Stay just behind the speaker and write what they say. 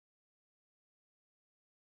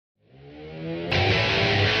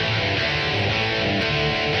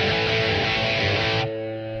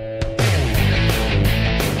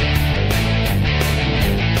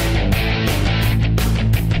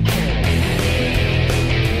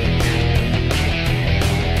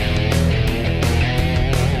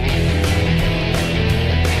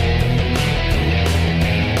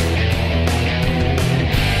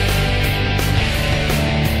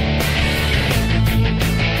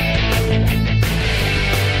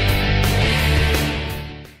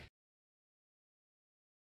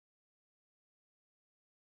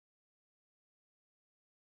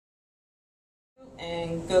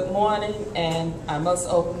And good morning, and I must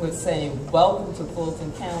open with saying welcome to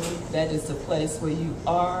Fulton County. That is the place where you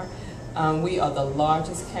are. We are the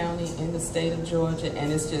largest county in the state of Georgia,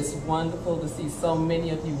 and it's just wonderful to see so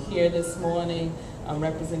many of you here this morning. I'm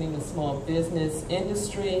representing the small business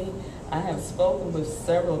industry. I have spoken with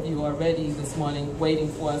several of you already this morning, waiting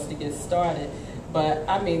for us to get started. But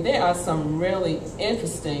I mean, there are some really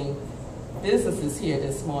interesting businesses here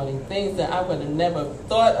this morning, things that I would have never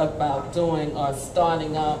thought about doing or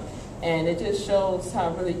starting up, and it just shows how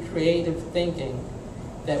really creative thinking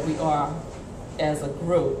that we are as a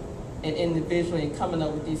group and individually, and coming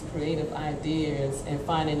up with these creative ideas and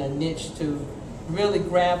finding a niche to really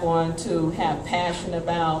grab on to, have passion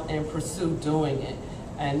about, and pursue doing it.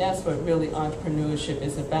 And that's what really entrepreneurship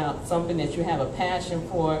is about, something that you have a passion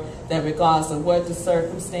for, that regardless of what the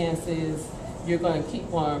circumstances, you're going to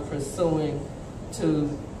keep on pursuing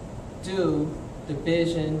to do the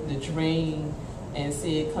vision, the dream, and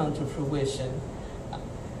see it come to fruition.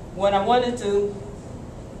 What I want to do,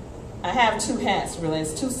 I have two hats really.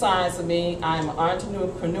 It's two sides of me. I'm an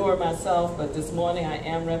entrepreneur myself, but this morning I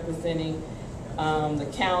am representing the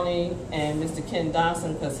county and Mr. Ken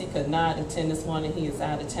Dawson, because he could not attend this morning. He is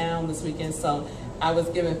out of town this weekend. So I was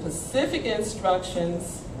given specific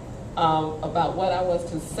instructions about what I was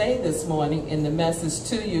to say this morning in the message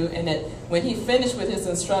to you, and that when he finished with his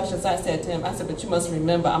instructions, I said to him, I said, but you must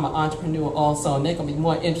remember I'm an entrepreneur also, and they're going to be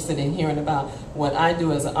more interested in hearing about what I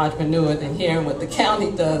do as an entrepreneur than hearing what the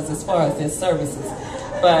county does as far as their services.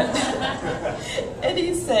 But, and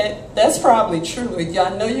he said, that's probably true.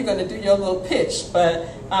 I know you're going to do your little pitch, but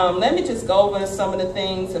let me just go over some of the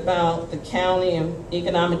things about the county and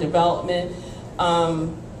economic development.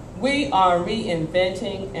 We are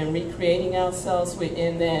reinventing and recreating ourselves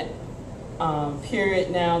within that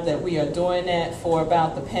period now that we are doing that. For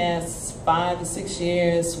about the past 5 to 6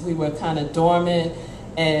 years, we were kind of dormant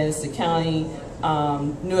as the county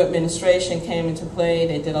new administration came into play.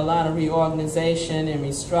 They did a lot of reorganization and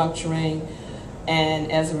restructuring,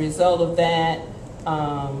 and as a result of that,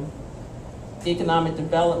 Economic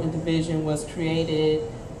Development Division was created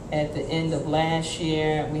at the end of last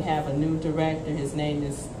year. We have a new director. His name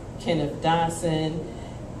is Kenneth Dawson,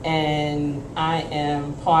 and I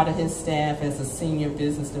am part of his staff as a senior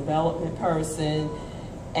business development person,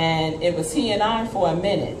 and it was he and I for a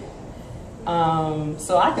minute.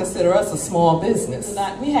 So I consider us a small business.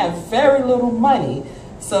 We have very little money,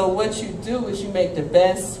 so what you do is you make the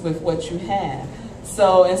best with what you have.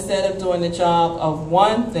 So instead of doing the job of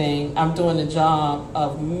one thing, I'm doing the job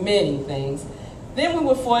of many things. Then we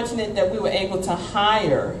were fortunate that we were able to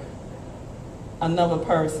hire another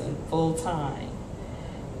person full-time.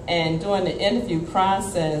 And during the interview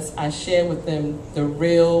process, I shared with them the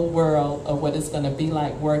real world of what it's going to be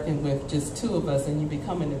like working with just two of us and you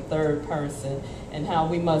becoming the third person, and how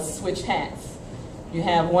we must switch hats. You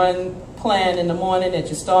have one plan in the morning that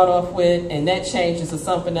you start off with, and that changes to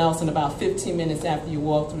something else in about 15 minutes after you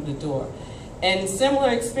walk through the door. And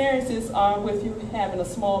similar experiences are with you having a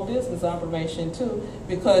small business operation too,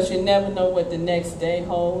 because you never know what the next day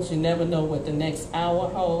holds, you never know what the next hour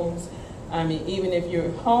holds. I mean, even if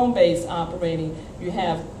you're home-based operating, you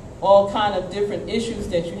have all kind of different issues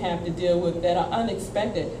that you have to deal with that are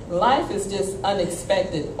unexpected. Life is just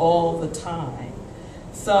unexpected all the time.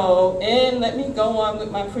 So, and let me go on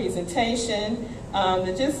with my presentation.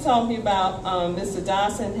 They just told me about Mr.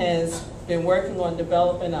 Dawson has been working on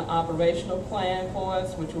developing an operational plan for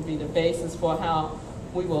us, which will be the basis for how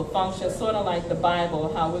we will function, sort of like the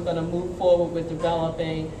Bible, how we're going to move forward with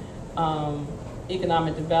developing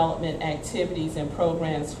economic development activities and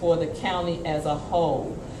programs for the county as a whole.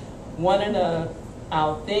 One of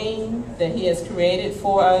our theme that he has created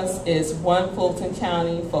for us is One Fulton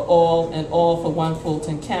County for All, and All for One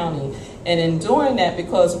Fulton County. And in doing that,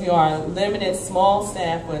 because we are a limited small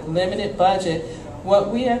staff with limited budget, what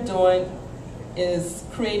we are doing is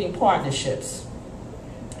creating partnerships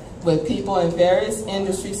with people in various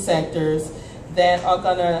industry sectors that are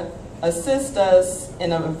going to assist us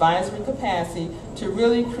in an advisory capacity to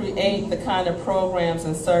really create the kind of programs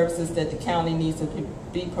and services that the county needs to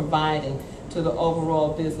be providing to the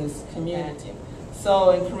overall business community.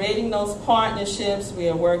 So in creating those partnerships, we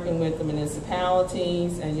are working with the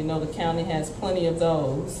municipalities, and you know the county has plenty of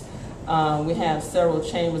those. We have several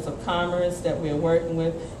chambers of commerce that we're working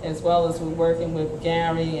with, as well as we're working with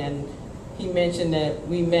Gary, and he mentioned that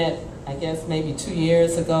we met, I guess, maybe 2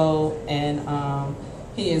 years ago, and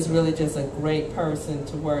he is really just a great person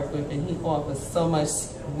to work with, and he offers so much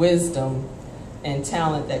wisdom and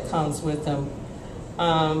talent that comes with him.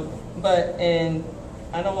 And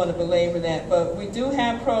I don't want to belabor that, but we do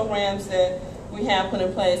have programs that we have put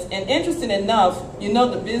in place. And interesting enough, you know,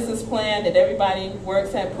 the business plan that everybody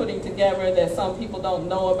works at putting together that some people don't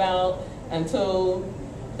know about until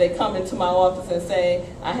they come into my office and say,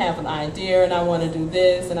 I have an idea and I want to do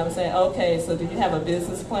this. And I'm saying, okay, so do you have a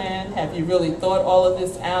business plan? Have you really thought all of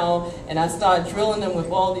this out? And I start drilling them with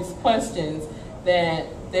all these questions that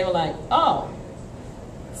they were like, oh.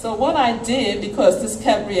 So what I did, because this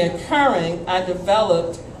kept reoccurring, I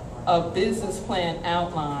developed a business plan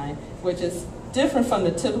outline, which is different from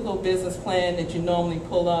the typical business plan that you normally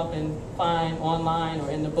pull up and find online or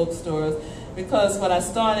in the bookstores. Because when I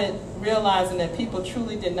started realizing that people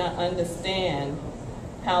truly did not understand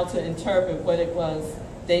how to interpret what it was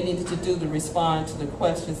they needed to do to respond to the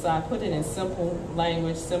question. So I put it in simple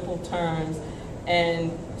language, simple terms,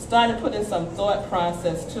 and started putting some thought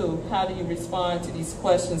process too. How do you respond to these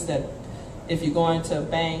questions that if you're going to a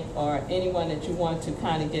bank or anyone that you want to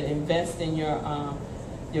kind of invest in your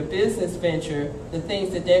business venture, the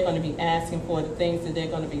things that they're going to be asking for, the things that they're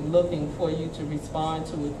going to be looking for you to respond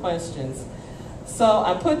to with questions. So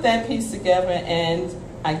I put that piece together and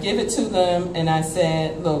I give it to them and I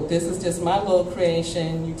said, look, this is just my little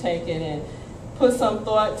creation. You take it and put some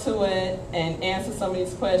thought to it and answer some of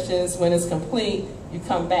these questions. When it's complete, you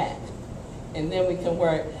come back and then we can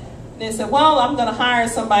work. And they said, well, I'm going to hire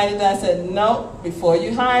somebody. I said, no, before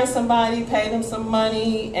you hire somebody, pay them some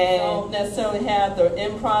money and don't necessarily have the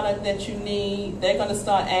end product that you need. They're going to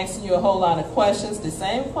start asking you a whole lot of questions, the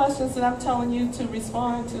same questions that I'm telling you to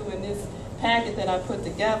respond to in this packet that I put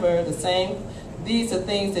together, the same. These are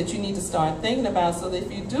things that you need to start thinking about so that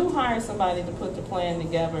if you do hire somebody to put the plan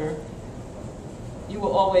together, you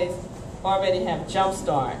will always already have jump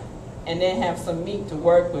start and then have some meat to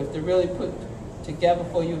work with to really put together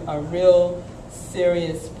for you a real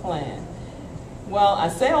serious plan. Well, I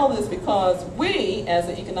say all this because we, as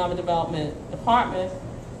an economic development department,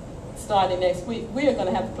 starting next week, we are going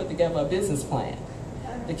to have to put together a business plan.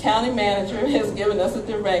 The county manager has given us a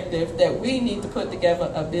directive that we need to put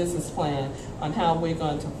together a business plan on how we're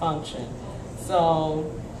going to function.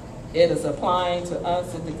 So it is applying to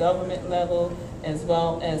us at the government level as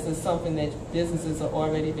well as it's something that businesses have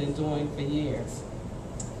already been doing for years.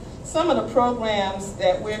 Some of the programs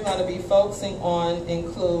that we're going to be focusing on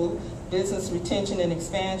include business retention and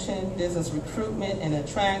expansion, business recruitment and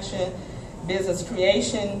attraction, business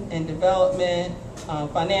creation and development,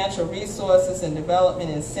 financial resources and development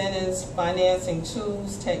incentives, financing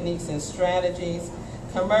tools, techniques and strategies,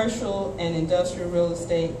 commercial and industrial real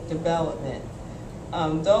estate development.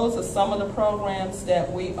 Those are some of the programs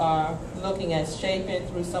that we are looking at shaping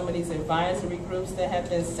through some of these advisory groups that have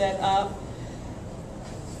been set up.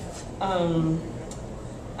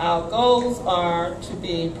 Our goals are to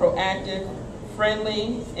be proactive,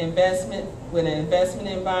 friendly investment with an investment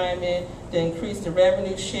environment, to increase the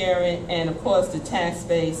revenue sharing, and of course the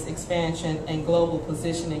tax-based expansion and global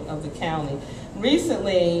positioning of the county.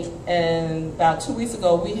 Recently, and about 2 weeks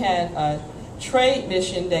ago, we had a trade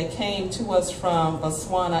mission that came to us from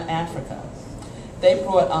Botswana, Africa. They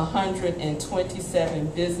brought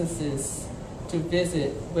 127 businesses to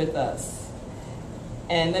visit with us.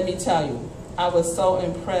 And let me tell you, I was so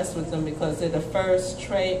impressed with them because they're the first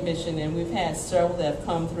trade mission, and we've had several that have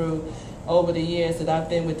come through over the years that I've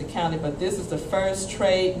been with the county, but this is the first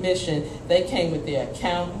trade mission. They came with their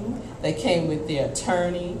accountant, they came with their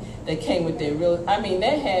attorney, they came with their real, I mean,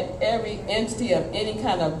 they had every entity of any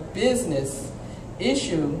kind of business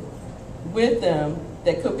issue with them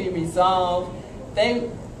that could be resolved.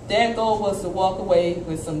 Their goal was to walk away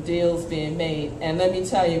with some deals being made. And let me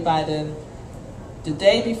tell you, by the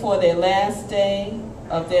day before their last day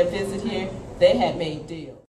of their visit here, they had made deals.